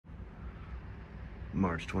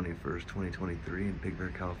March 21st, 2023 in Big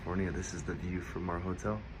Bear, California. This is the view from our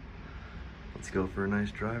hotel. Let's go for a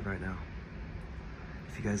nice drive right now.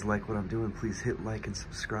 If you guys like what I'm doing, please hit like and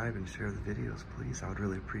subscribe and share the videos, please. I would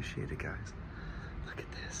really appreciate it, guys. Look at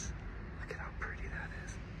this. Look at how pretty that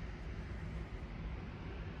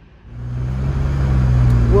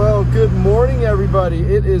is. Well, good morning, everybody.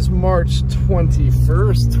 It is March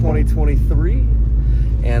 21st, 2023.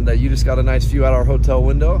 And you just got a nice view out our hotel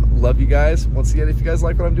window. Love you guys. Once again, if you guys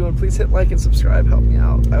like what I'm doing, please hit like and subscribe. Help me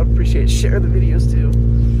out. I would appreciate it. Share the videos too.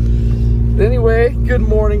 Anyway, good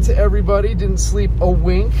morning to everybody. Didn't sleep a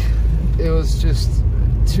wink. It was just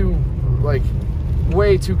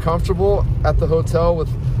way too comfortable at the hotel with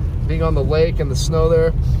being on the lake and the snow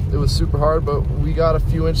there. It was super hard, but we got a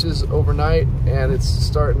few inches overnight and it's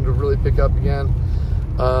starting to really pick up again.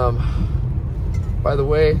 By the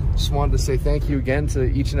way, just wanted to say thank you again to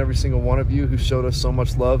each and every single one of you who showed us so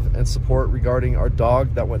much love and support regarding our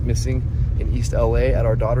dog that went missing in East LA at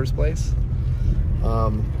our daughter's place.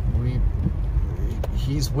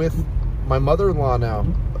 He's with my mother-in-law now.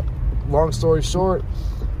 Long story short,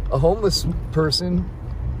 a homeless person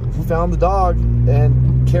found the dog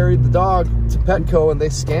and carried the dog to Petco, and they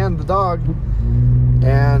scanned the dog,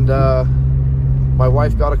 and my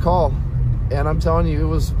wife got a call. And I'm telling you, it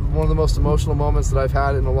was one of the most emotional moments that I've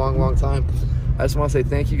had in a long, long time. I just want to say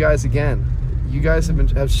thank you guys again. You guys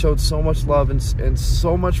have showed so much love and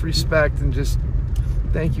so much respect, and just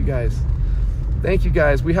thank you guys. Thank you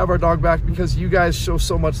guys. We have our dog back because you guys show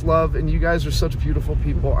so much love, and you guys are such beautiful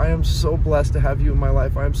people. I am so blessed to have you in my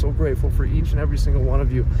life. I am so grateful for each and every single one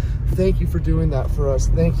of you. Thank you for doing that for us.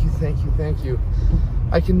 Thank you, thank you, thank you.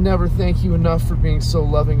 I can never thank you enough for being so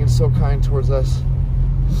loving and so kind towards us.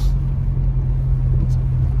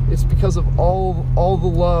 It's because of all the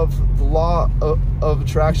love, the law of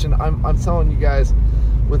attraction. I'm telling you guys,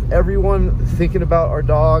 with everyone thinking about our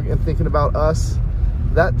dog and thinking about us,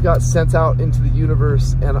 that got sent out into the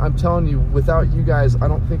universe. And I'm telling you, without you guys, I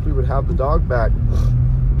don't think we would have the dog back.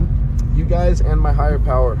 You guys and my higher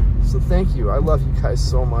power. So thank you. I love you guys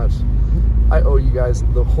so much. I owe you guys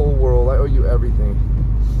the whole world. I owe you everything.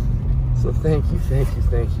 So thank you, thank you,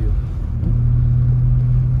 thank you.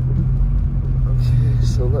 Okay,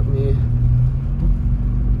 so let me...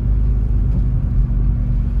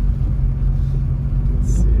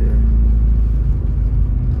 Let's see here.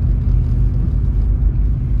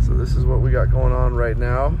 So this is what we got going on right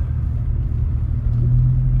now.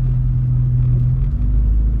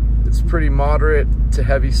 It's pretty moderate to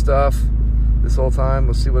heavy stuff this whole time.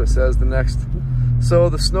 We'll see what it says the next. So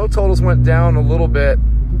the snow totals went down a little bit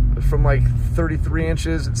from like 33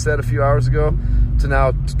 inches, it said a few hours ago, to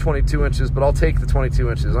now 22 inches, but I'll take the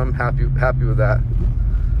 22 inches. I'm happy with that.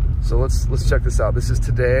 So let's check this out. This is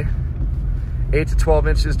today. 8 to 12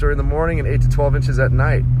 inches during the morning and 8 to 12 inches at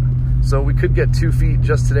night. So we could get 2 feet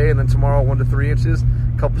just today, and then tomorrow 1 to 3 inches,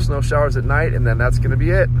 a couple snow showers at night, and then that's gonna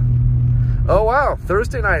be it. Oh wow,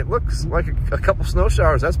 Thursday night looks like a couple snow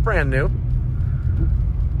showers. That's brand new.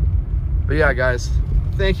 But yeah, guys,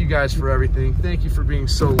 thank you guys for everything. Thank you for being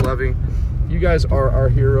so loving. You guys are our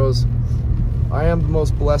heroes. I am the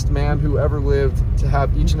most blessed man who ever lived to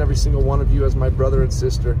have each and every single one of you as my brother and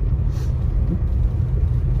sister.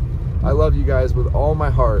 I love you guys with all my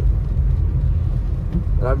heart.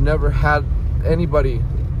 And I've never had anybody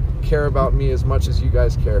care about me as much as you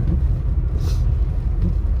guys care.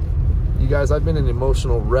 You guys, I've been an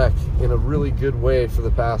emotional wreck in a really good way for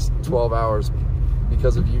the past 12 hours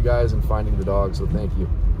because of you guys and finding the dog, so thank you.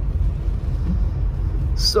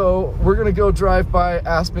 So we're gonna go drive by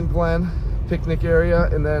Aspen Glen picnic area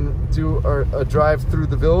and then do a drive through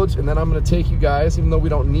the village, and then I'm gonna take you guys, even though we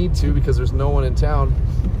don't need to because there's no one in town,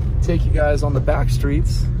 take you guys on the back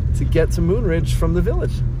streets to get to Moonridge from the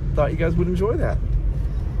village. Thought you guys would enjoy that.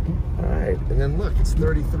 All right, and then look, it's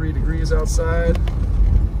 33 degrees outside,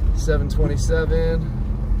 7:27,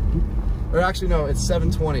 or actually no, it's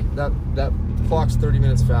 7:20. That clock's 30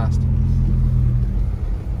 minutes fast.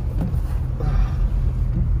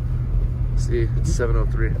 See, it's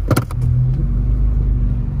 7:03.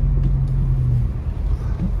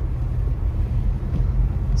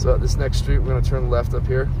 So at this next street, we're gonna turn left up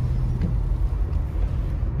here.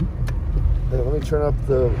 And let me turn up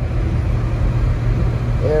the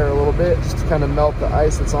air a little bit, just to kind of melt the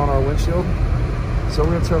ice that's on our windshield. So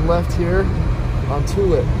we're gonna turn left here on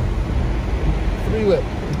 2-lip, 3-lip.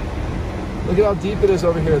 Look at how deep it is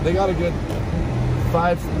over here. They got a good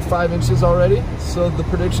five inches already. So the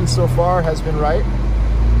prediction so far has been right.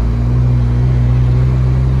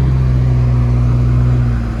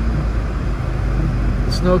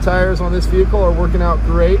 The snow tires on this vehicle are working out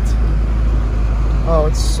great. Oh,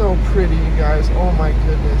 it's so pretty, you guys. Oh my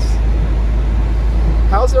goodness.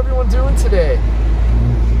 How's everyone doing today?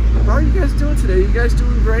 How are you guys doing today? You guys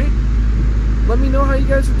doing great? Let me know how you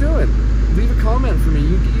guys are doing. Leave a comment for me.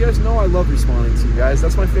 You guys know I love responding to you guys.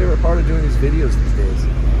 That's my favorite part of doing these videos these days.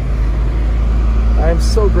 I am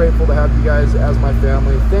so grateful to have you guys as my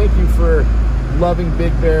family. Thank you for loving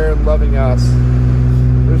Big Bear and loving us.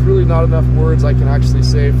 There's really not enough words I can actually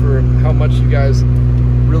say for how much you guys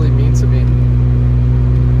really mean to me.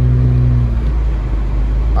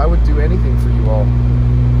 I would do anything for you all.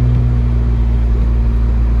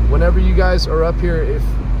 Whenever you guys are up here, if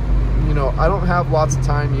you know, I don't have lots of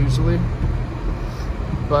time usually,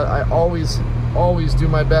 but I always do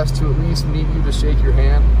my best to at least meet you, to shake your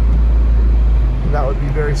hand. And that would be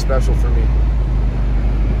very special for me.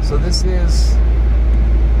 So this is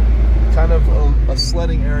kind of a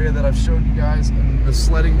sledding area that I've showed you guys in the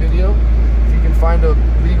sledding video. If you can find a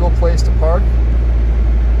legal place to park.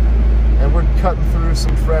 And we're cutting through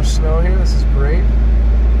some fresh snow here. This is great.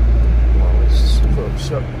 Well, let's just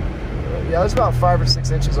show. Yeah, there's about 5 or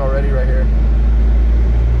 6 inches already right here.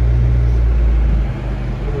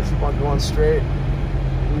 We're gonna keep on going straight.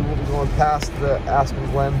 We will be going past the Aspen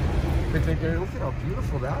Glen picnic area. Look at how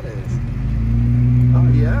beautiful that is. Oh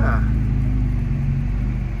yeah.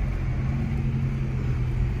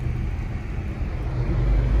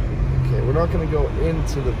 Okay, we're not gonna go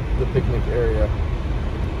into the picnic area.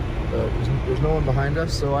 There's no one behind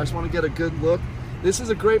us, so I just want to get a good look. This is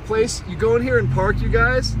a great place. You go in here and park, you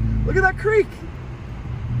guys. Look at that creek.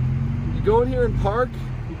 You go in here and park,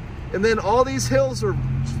 and then all these hills are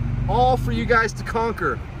all for you guys to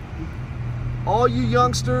conquer. All you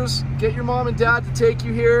youngsters, get your mom and dad to take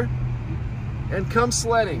you here and come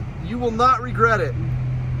sledding. You will not regret it.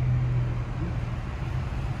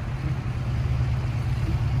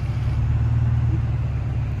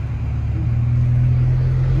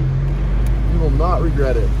 Not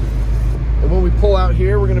regret it. And when we pull out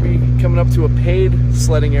here, we're going to be coming up to a paid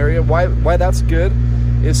sledding area. Why that's good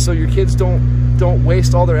is so your kids don't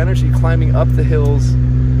waste all their energy climbing up the hills.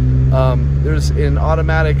 There's an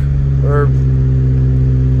automatic, or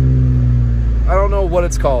I don't know what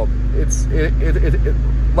it's called. It's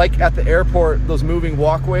like at the airport, those moving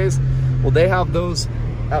walkways. Well, they have those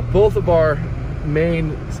at both of our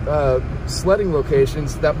main sledding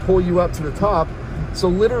locations that pull you up to the top. So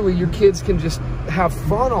literally your kids can just have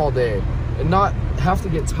fun all day and not have to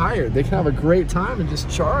get tired. They can have a great time and just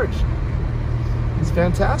charge. It's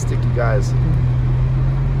fantastic, you guys.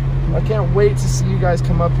 I can't wait to see you guys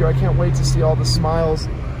come up here. I can't wait to see all the smiles.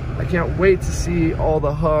 I can't wait to see all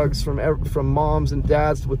the hugs from moms and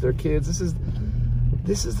dads with their kids. This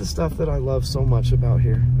is the stuff that I love so much about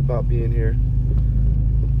here, about being here.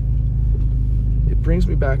 It brings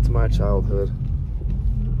me back to my childhood.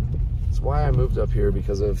 It's why I moved up here,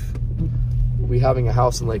 because of we having a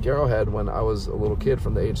house in Lake Arrowhead when I was a little kid,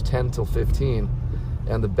 from the age 10 till 15.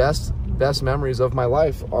 And the best memories of my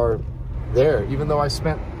life are there. Even though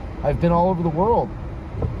I've been all over the world,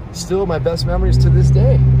 still my best memories to this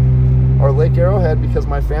day are Lake Arrowhead, because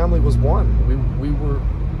my family was one. We were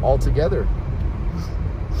all together.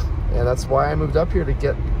 And that's why I moved up here, to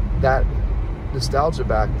get that nostalgia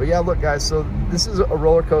back. But yeah, look guys, so this is a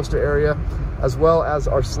roller coaster area, as well as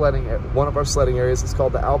our sledding, one of our sledding areas. It's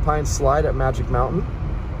called the Alpine Slide at Magic Mountain.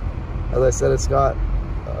 As I said, it's got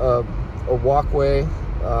a walkway,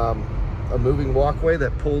 a moving walkway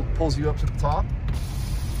that pulls you up to the top.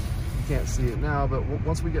 You can't see it now, but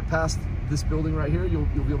once we get past this building right here, you'll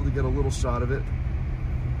be able to get a little shot of it.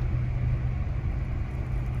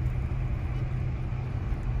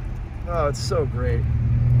 Oh, it's so great.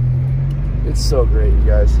 It's so great, you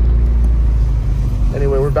guys.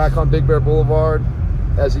 Anyway, we're back on Big Bear Boulevard.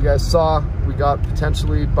 As you guys saw, we got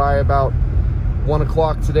potentially by about 1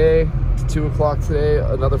 o'clock today to 2 o'clock today,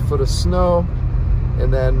 another foot of snow.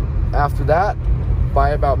 And then after that,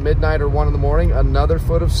 by about midnight or 1 in the morning, another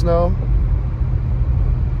foot of snow.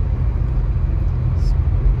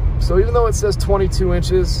 So even though it says 22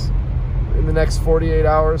 inches in the next 48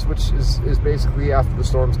 hours, which is basically after the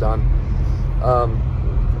storm's done,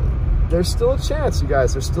 there's still a chance, you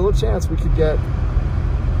guys. There's still a chance we could get,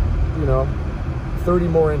 you know, 30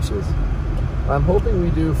 more inches. I'm hoping we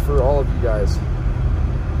do for all of you guys.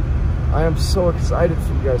 I am so excited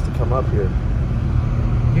for you guys to come up here.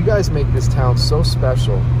 You guys make this town so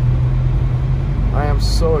special. I am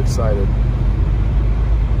so excited.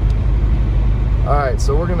 All right,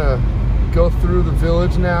 so we're gonna go through the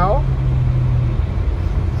village now.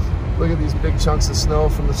 Look at these big chunks of snow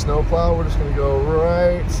from the snowplow. We're just gonna go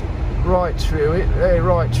right through it. Hey,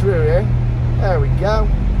 right through it. There we go.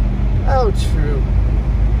 Oh, true.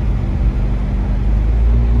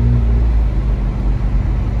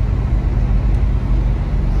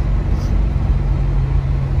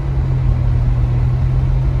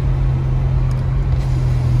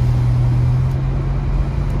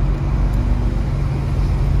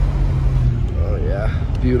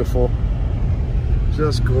 beautiful.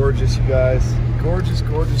 Just gorgeous, you guys. Gorgeous,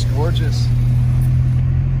 gorgeous, gorgeous.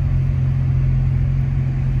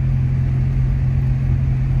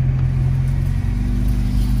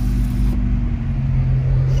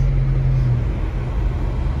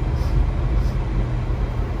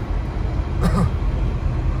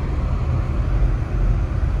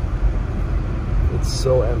 It's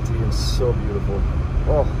so empty and so beautiful.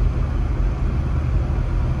 Oh.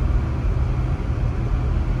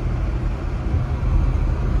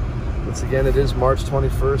 Once again, it is March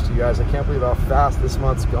 21st, you guys. I can't believe how fast this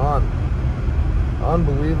month's gone.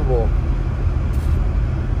 Unbelievable.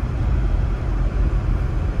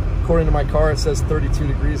 According to my car, it says 32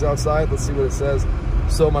 degrees outside. Let's see what it says.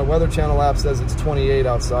 So my Weather Channel app says it's 28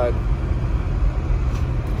 outside.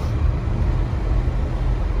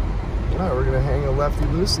 All right, we're gonna hang a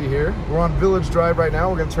lefty-loosey here. We're on Village Drive right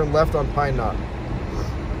now. We're gonna turn left on Pine Knot.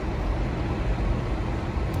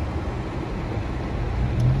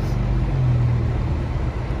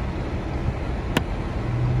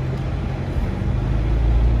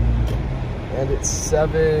 And it's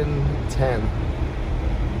 7:10.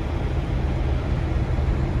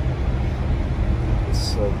 It's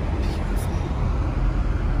so beautiful.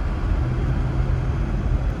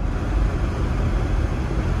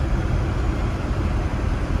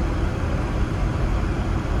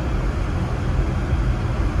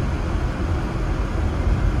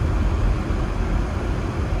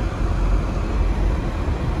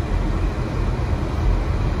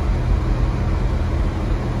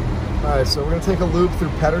 Alright, so we're going to take a loop through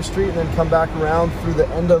Petter Street and then come back around through the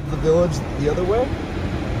end of the village the other way.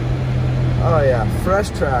 Oh yeah, fresh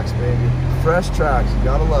tracks, baby. Fresh tracks, you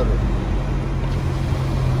gotta love it.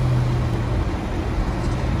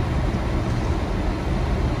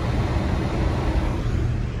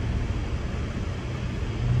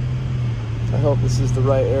 I hope this is the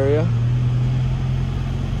right area.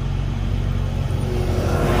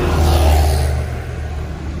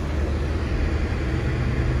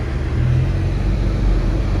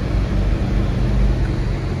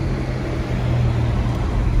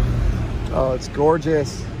 Oh, it's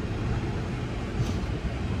gorgeous.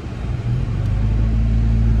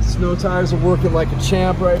 Snow tires are working like a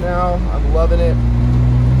champ right now. I'm loving it.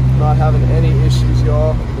 Not having any issues,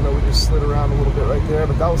 y'all. Even though we just slid around a little bit right there,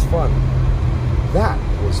 but that was fun. That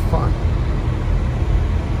was fun.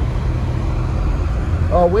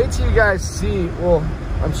 Oh, wait till you guys see, well,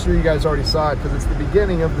 I'm sure you guys already saw it because it's the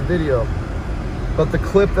beginning of the video, but the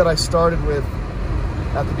clip that I started with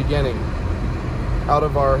at the beginning, out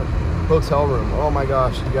of our hotel room. Oh my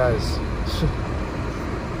gosh, you guys.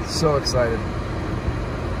 So excited.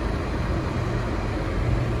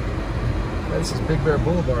 This is Big Bear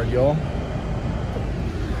Boulevard, y'all.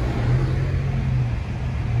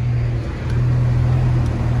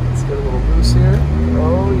 Let's get a little loose here.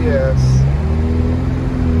 Oh yes.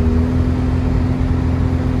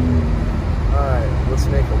 Alright, let's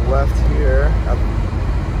make a left here.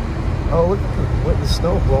 Oh, look at the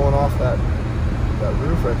snow blowing off that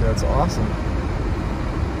roof right there. It's awesome.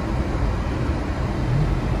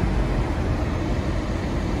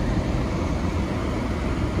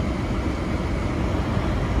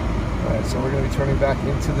 Alright, so we're going to be turning back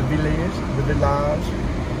into the village. The village.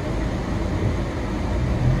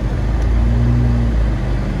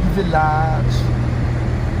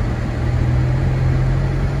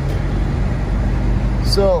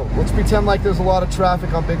 So, let's pretend like there's a lot of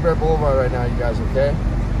traffic on Big Bear Boulevard right now, you guys, okay?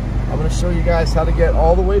 I'm going to show you guys how to get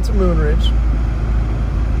all the way to Moonridge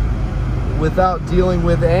without dealing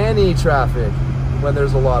with any traffic when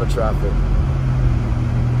there's a lot of traffic.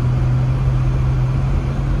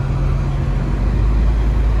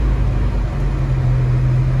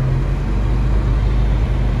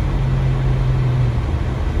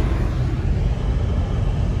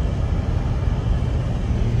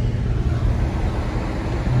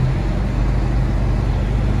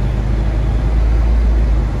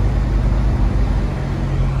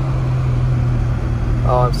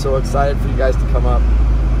 Oh, I'm so excited for you guys to come up.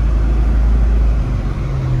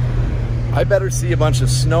 I better see a bunch of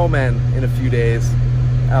snowmen in a few days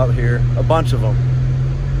out here. A bunch of them.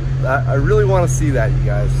 I really want to see that, you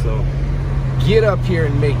guys. So get up here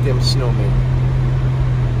and make them snowmen.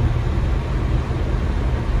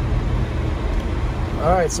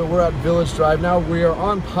 All right, so we're at Village Drive now. We are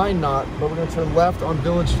on Pine Knot, but we're going to turn left on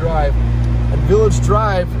Village Drive. And Village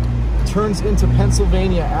Drive turns into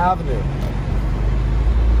Pennsylvania Avenue.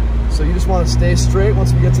 So you just want to stay straight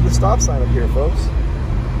once we get to the stop sign up here, folks.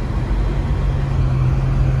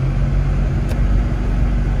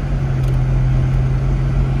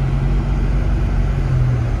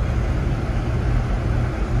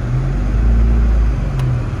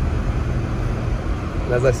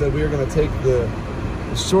 And as I said, we are going to take the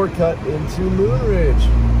shortcut into Moon Ridge.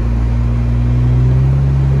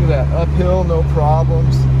 Look at that, uphill, no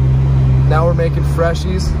problems. Now we're making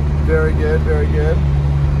freshies. Very good, very good.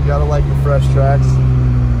 You gotta like the fresh tracks.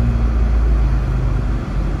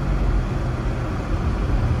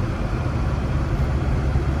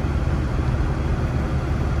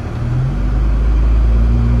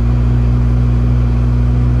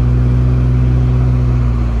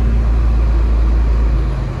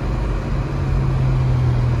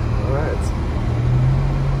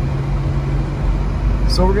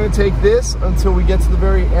 So we're going to take this until we get to the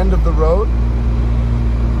very end of the road,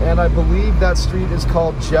 and I believe that street is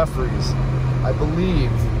called Jeffries. I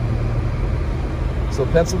believe. So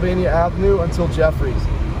Pennsylvania Avenue until Jeffries.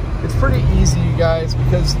 It's pretty easy, you guys,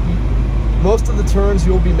 because most of the turns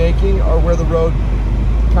you'll be making are where the road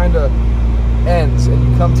kind of ends and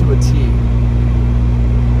you come to a T.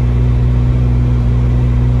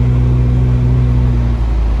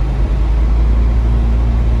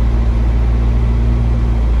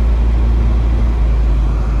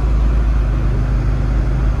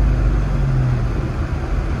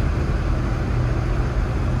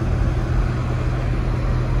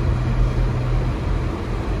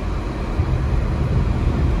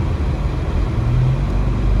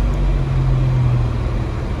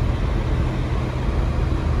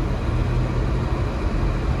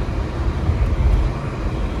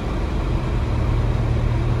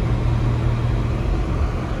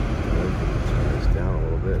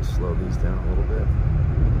 Slow these down a little bit.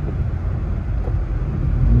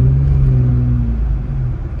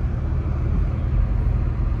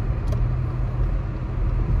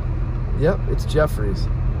 Yep, it's Jeffries.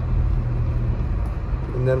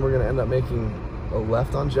 And then we're going to end up making a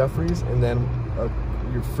left on Jeffries, and then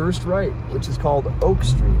your first right, which is called Oak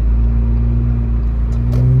Street.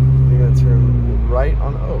 You're going to turn right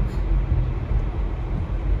on Oak.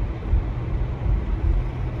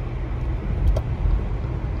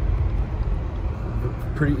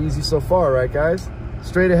 Pretty easy so far, right guys?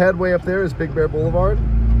 Straight ahead way up there is Big Bear Boulevard.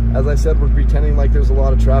 As I said, we're pretending like there's a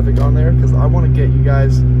lot of traffic on there because I want to get you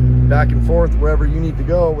guys back and forth wherever you need to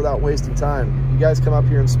go without wasting time. You guys come up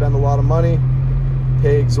here and spend a lot of money,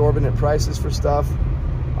 pay exorbitant prices for stuff.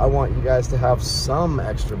 I want you guys to have some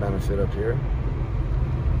extra benefit up here.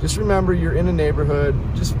 Just remember, you're in a neighborhood.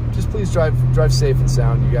 Just please drive safe and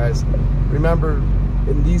sound, you guys. Remember,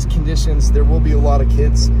 in these conditions, there will be a lot of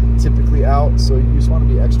kids typically out, so you just want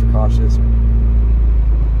to be extra cautious.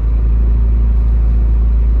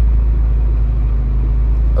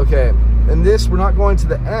 Okay, and this, we're not going to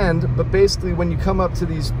the end, but basically when you come up to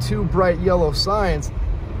these two bright yellow signs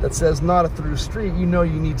that says not a through street, you know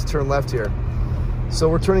you need to turn left here. So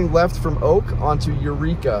we're turning left from Oak onto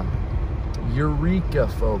Eureka. Eureka,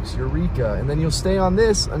 folks, Eureka. And then you'll stay on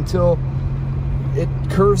this until it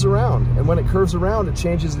curves around, and when it curves around, it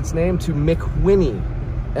changes its name to McWhinney.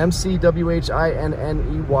 M-C-W-H-I-N-N-E-Y,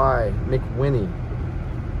 McWhinney.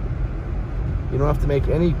 You don't have to make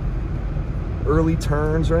any early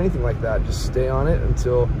turns or anything like that. Just stay on it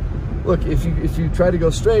until, look, if you try to go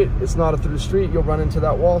straight, it's not a through street, you'll run into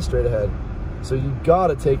that wall straight ahead. So you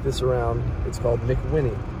gotta take this around. It's called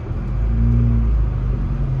McWhinney.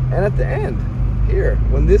 And at the end, here,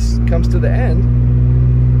 when this comes to the end,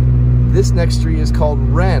 this next street is called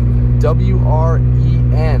Wren,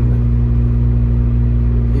 W-R-E-N.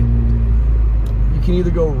 You can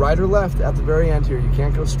either go right or left at the very end here. You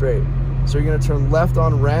can't go straight. So you're going to turn left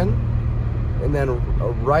on Wren, and then a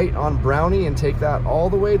right on Brownie, and take that all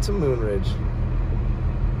the way to Moon Ridge.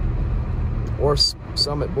 Or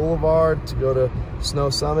Summit Boulevard to go to Snow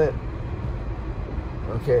Summit.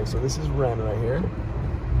 Okay, so this is Wren right here.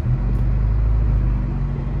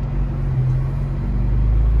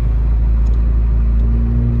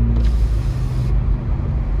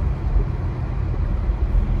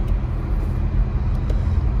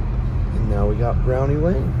 We got Brownie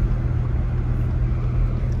Lane,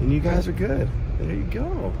 and you guys are good. There you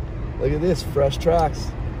go. Look at this, fresh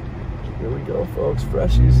tracks. Here we go, folks,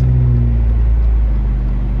 freshies.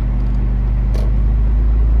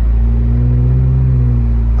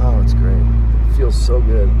 Oh, it's great. It feels so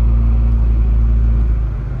good.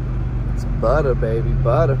 It's butter, baby,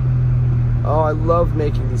 butter. Oh, I love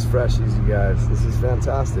making these freshies, you guys. This is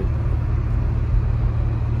fantastic.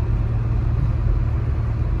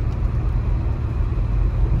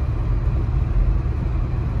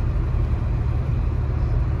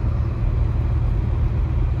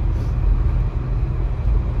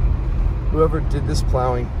 Whoever did this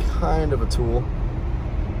plowing, kind of a tool,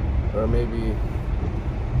 or maybe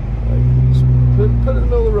like, just put it in the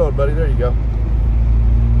middle of the road, buddy. There you go.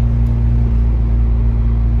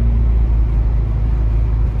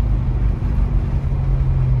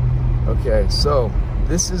 Okay, so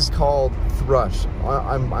this is called Thrush.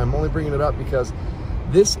 I'm only bringing it up because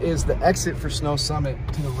this is the exit for Snow Summit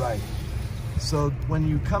to the right. So when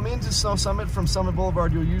you come into Snow Summit from Summit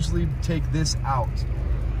Boulevard, you'll usually take this out.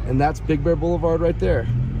 And that's Big Bear Boulevard right there.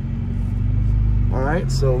 All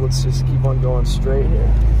right, so let's just keep on going straight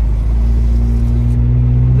here.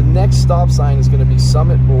 The next stop sign is gonna be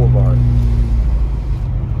Summit Boulevard.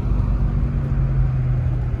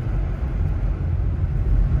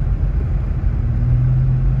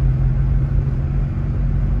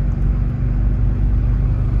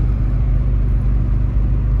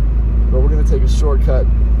 But we're gonna take a shortcut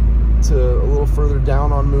to a little further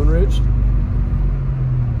down on Moonridge,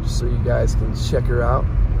 just so you guys can check her out.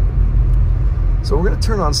 So we're gonna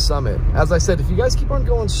turn on Summit. As I said, if you guys keep on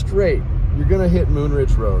going straight, you're gonna hit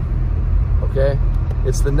Moonridge Road, okay?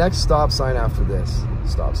 It's the next stop sign after this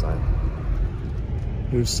stop sign.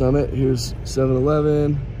 Here's Summit, here's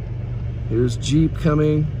 7-Eleven, here's Jeep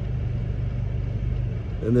coming,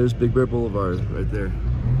 and there's Big Bear Boulevard right there.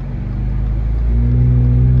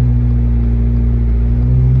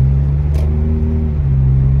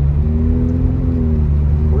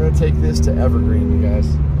 We're gonna take this to Evergreen, you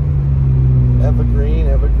guys. Evergreen,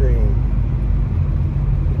 Evergreen.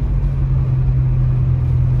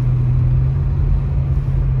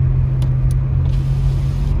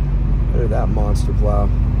 Look at that monster plow.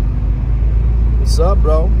 What's up,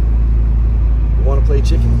 bro? You want to play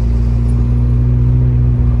chicken?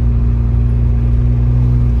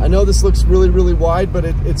 I know this looks really, really wide, but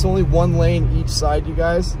it's only one lane each side, you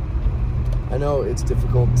guys. I know it's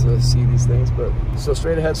difficult to see these things, but so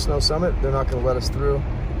straight ahead Snow Summit, they're not going to let us through.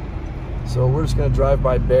 So we're just gonna drive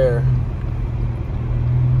by Bear.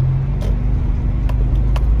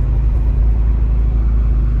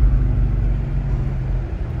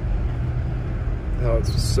 Oh,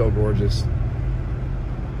 it's just so gorgeous.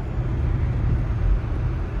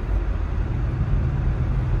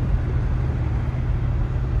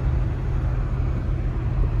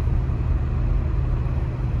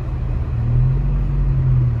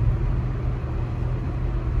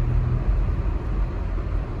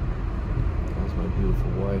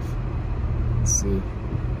 Let's see.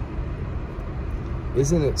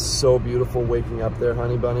 Isn't it so beautiful waking up there,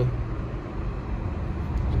 honey bunny?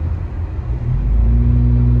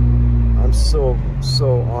 I'm so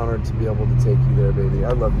honored to be able to take you there, baby.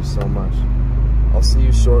 I love you so much. I'll see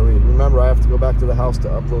you shortly. Remember, I have to go back to the house to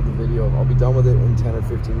upload the video. I'll be done with it in 10 or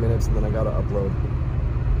 15 minutes, and then I gotta upload.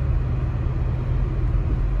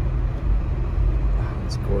 Wow,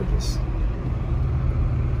 it's gorgeous.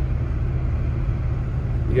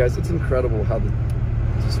 You guys, it's incredible how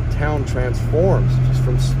this town transforms just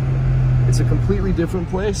from, it's a completely different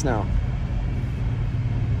place now.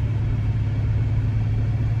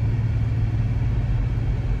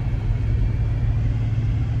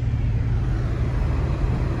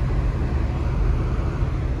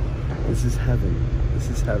 This is heaven. This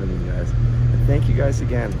is heaven, you guys. And thank you guys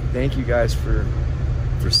again. Thank you guys for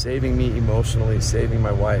saving me emotionally, saving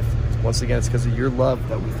my wife. Once again, it's because of your love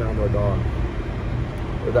that we found our dog.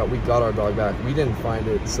 Or that we got our dog back. We didn't find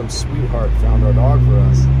it. Some sweetheart found our dog for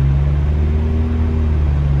us.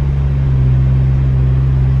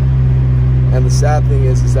 And the sad thing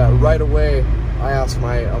is that right away, I asked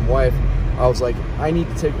my wife, I was like, I need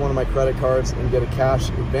to take one of my credit cards and get a cash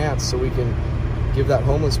advance so we can give that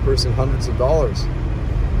homeless person hundreds of dollars.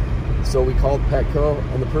 So we called Petco,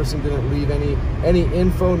 and the person didn't leave any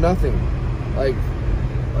info, nothing. Like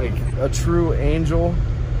a true angel,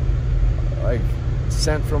 like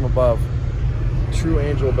sent from above, true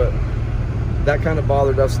angel. But that kind of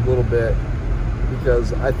bothered us a little bit,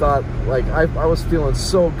 because I thought, like, I was feeling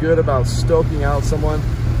so good about stoking out someone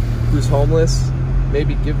who's homeless,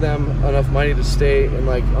 maybe give them enough money to stay in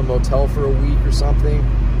like a motel for a week or something.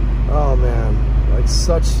 Oh man, like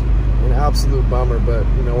such an absolute bummer. But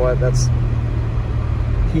you know what, that's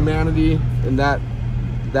humanity in that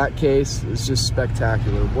case is just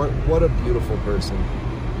spectacular. What a beautiful person.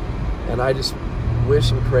 And I just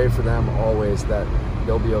wish and pray for them always that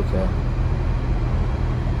they'll be okay.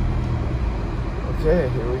 Okay,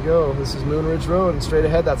 here we go. This is Moonridge Road, and straight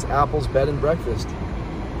ahead, that's Apple's Bed and Breakfast.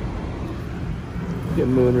 Look at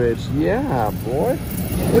Moonridge. Yeah, boy.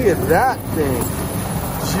 Look at that thing.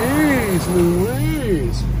 Jeez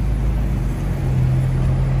Louise.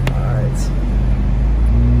 All right.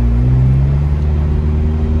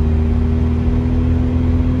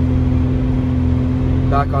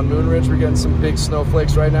 Back on Moonridge, we're getting some big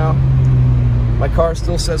snowflakes right now. My car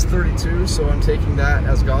still says 32, so I'm taking that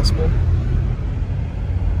as gospel.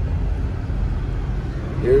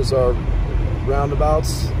 Here's our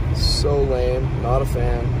roundabouts. So lame. Not a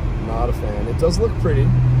fan. not a fan. It does look pretty,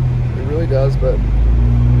 it really does, but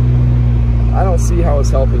I don't see how it's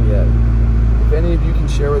helping yet. If any of you can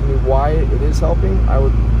share with me why it is helping, I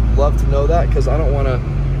would love to know that, because I don't want to,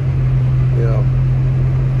 you know,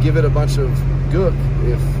 give it a bunch of gook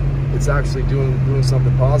if it's actually doing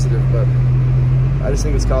something positive, but I just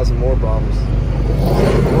think it's causing more problems.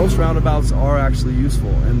 Most roundabouts are actually useful,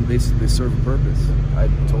 and they serve a purpose. I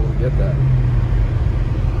totally get that.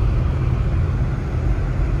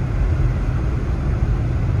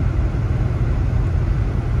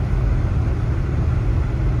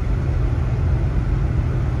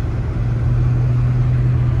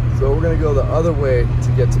 So we're going to go the other way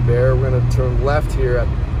to get to Bear. We're going to turn left here at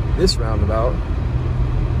this roundabout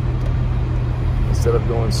instead of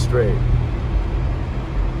going straight.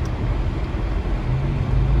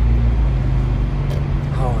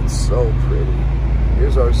 Oh, it's so pretty.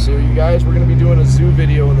 Here's our zoo, you guys. We're going to be doing a zoo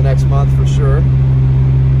video in the next month for sure.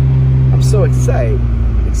 I'm so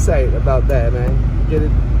excited about that, man. Get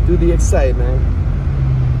it, do the excitement.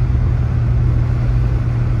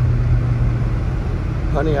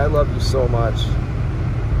 Honey, I love you so much.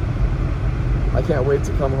 I can't wait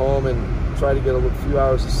to come home and try to get a few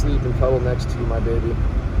hours of sleep and cuddle next to you, my baby.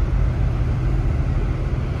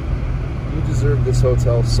 You deserve this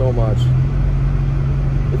hotel so much.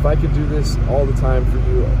 If I could do this all the time for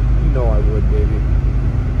you, you know I would, baby.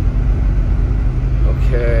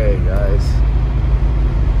 Okay, guys.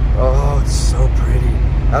 Oh, it's so pretty.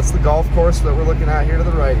 That's the golf course that we're looking at here to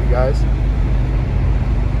the right, you guys.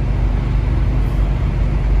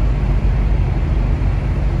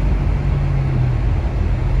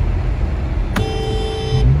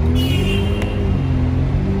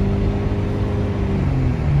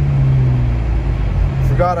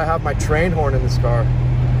 Forgot I have my train horn in this car.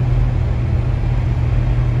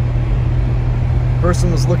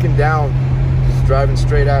 Person was looking down, just driving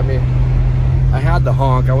straight at me. I had to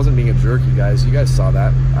honk. I wasn't being a jerk, you guys. You guys saw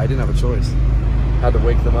that. I didn't have a choice. Had to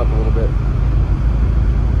wake them up a little bit.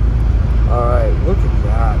 All right, look at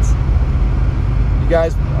that. You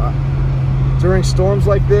guys, during storms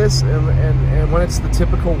like this, and when it's the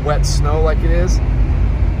typical wet snow like it is,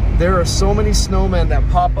 there are so many snowmen that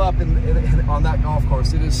pop up on that golf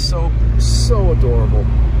course. It is so adorable.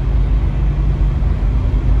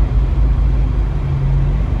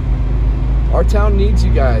 Our town needs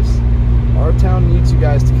you guys. Our town needs you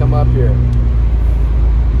guys to come up here.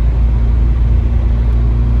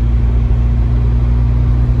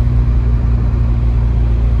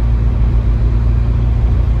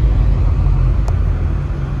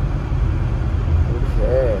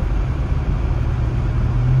 Okay.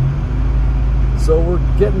 So we're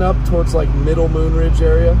getting up towards like Middle Moon Ridge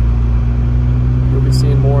area. You'll be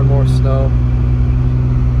seeing more and more snow.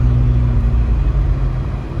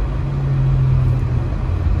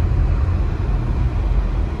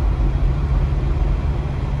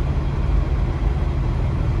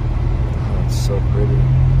 So pretty.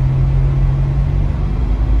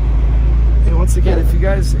 And once again, if you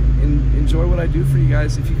guys enjoy what I do for you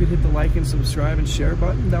guys, if you could hit the like and subscribe and share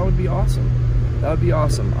button, that would be awesome. That would be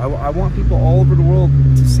awesome. I want people all over the world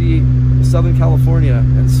to see Southern California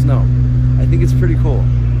and snow. I think it's pretty cool.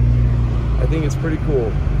 I think it's pretty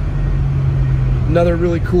cool. Another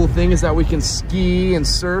really cool thing is that we can ski and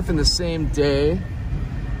surf in the same day.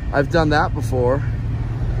 I've done that before,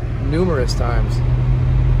 numerous times.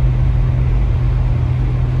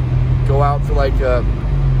 Go out for like a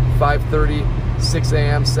 5:30, 6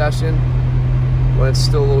 a.m. session when it's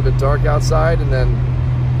still a little bit dark outside, and then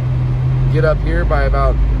get up here by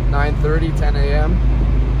about 9:30, 10 a.m.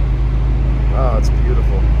 Oh, it's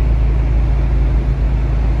beautiful.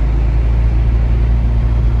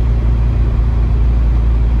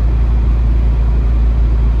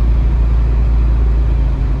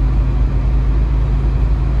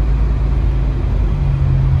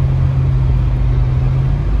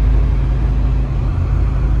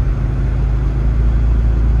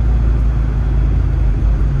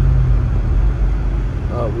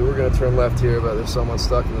 We were going to turn left here, but there's someone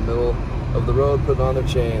stuck in the middle of the road putting on their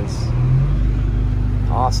chains.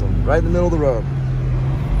 Awesome. Right in the middle of the road.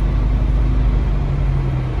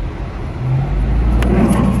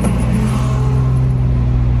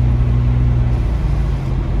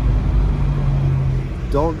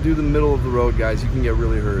 Don't do the middle of the road, guys. You can get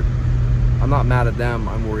really hurt. I'm not mad at them.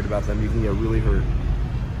 I'm worried about them. You can get really hurt.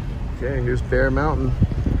 Okay, here's Bear Mountain.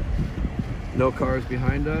 No cars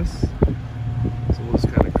behind us. So we'll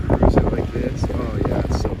just kind of cruise it like this. Oh yeah,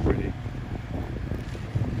 it's so pretty.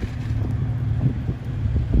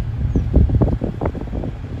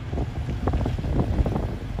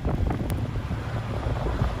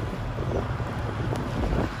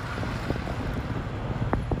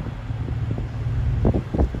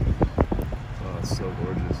 so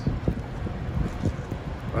gorgeous.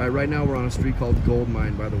 All right, right now we're on a street called Gold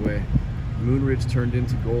Mine, by the way. Moonridge turned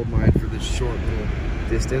into Gold Mine for this short little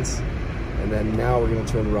distance. And then now we're gonna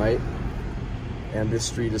turn right. And this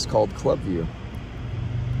street is called Clubview.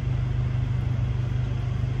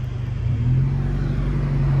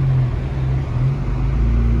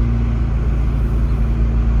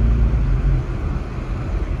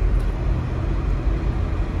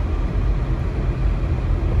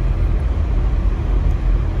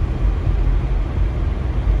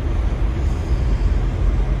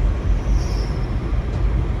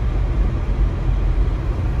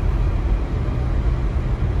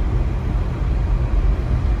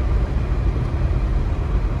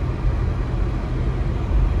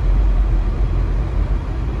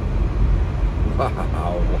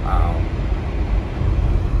 Wow.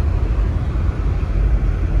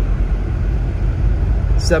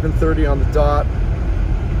 7:30 on the dot.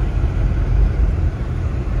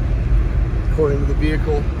 According to the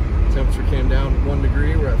vehicle, temperature came down 1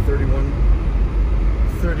 degree. We're at 31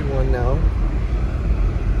 now.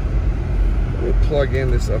 We'll plug in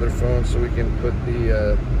this other phone so we can put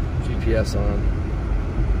the GPS on.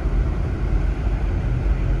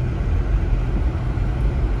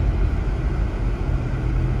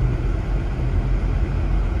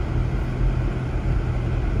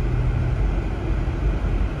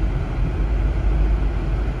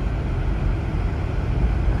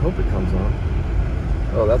 I hope it comes on.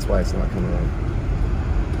 Oh, that's why it's not coming on.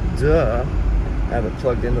 Duh. I have it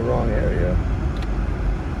plugged in the wrong area.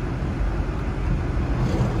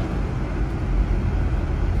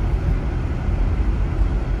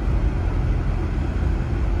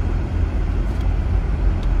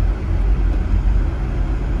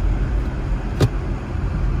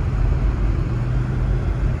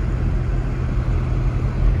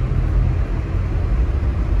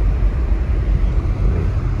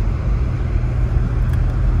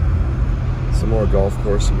 More golf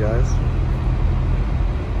course, you guys.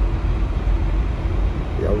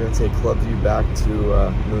 Yeah, we're gonna take Clubview back to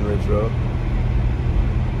Moonridge Road.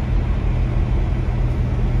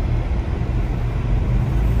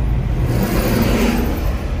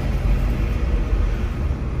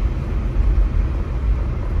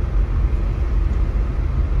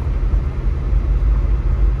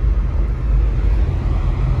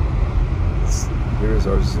 Here's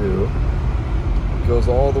our zoo. Goes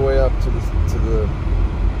all the way up to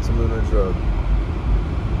Moonridge Road.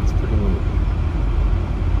 It's pretty neat.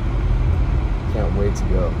 Can't wait to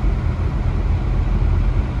go.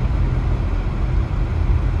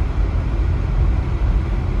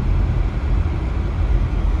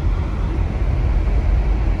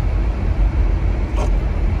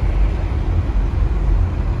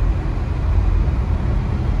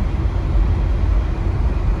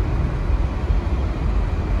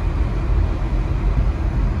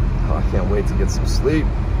 Can't wait to get some sleep.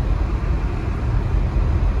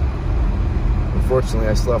 Unfortunately,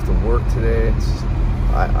 I still have to work today.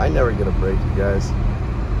 I never get a break, you guys.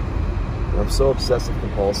 I'm so obsessive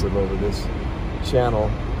compulsive over this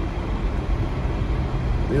channel.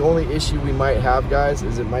 The only issue we might have, guys,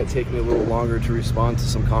 is it might take me a little longer to respond to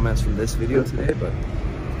some comments from this video today, but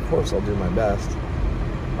of course I'll do my best.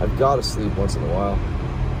 I've got to sleep once in a while.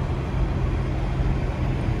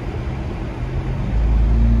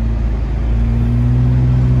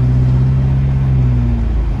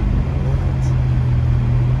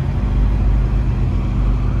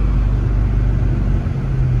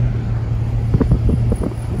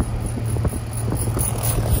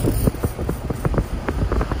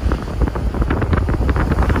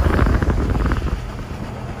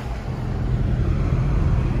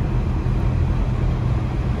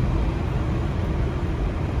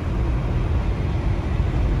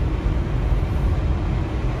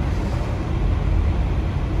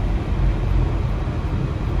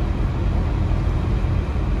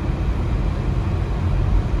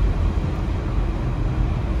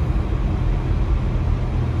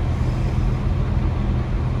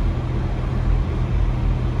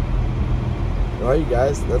 Alright, you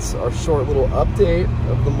guys, that's our short little update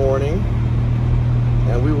of the morning,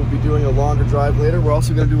 and we will be doing a longer drive later. We're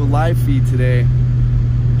also going to do a live feed today,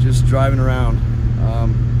 just driving around.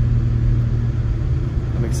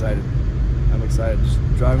 I'm excited. Just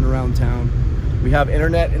driving around town. We have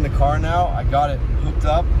internet in the car now. I got it hooked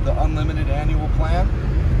up, the unlimited annual plan.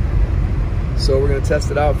 So we're going to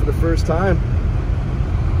test it out for the first time.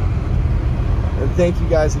 And thank you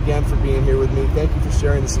guys again for being here with me. Thank you for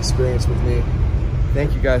sharing this experience with me.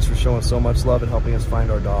 Thank you guys for showing so much love and helping us find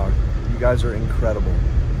our dog. You guys are incredible.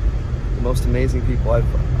 The most amazing people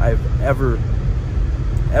I've ever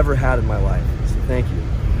had in my life. So Thank you.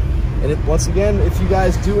 And once again, if you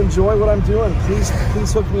guys do enjoy what I'm doing, please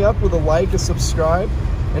hook me up with a like, a subscribe,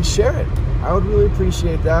 and share it. I would really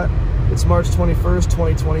appreciate that. It's March 21st,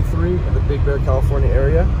 2023 in the Big Bear, California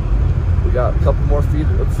area. We got a couple more feet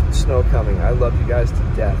of snow coming. I love you guys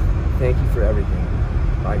to death. Thank you for everything.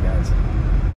 Bye, guys.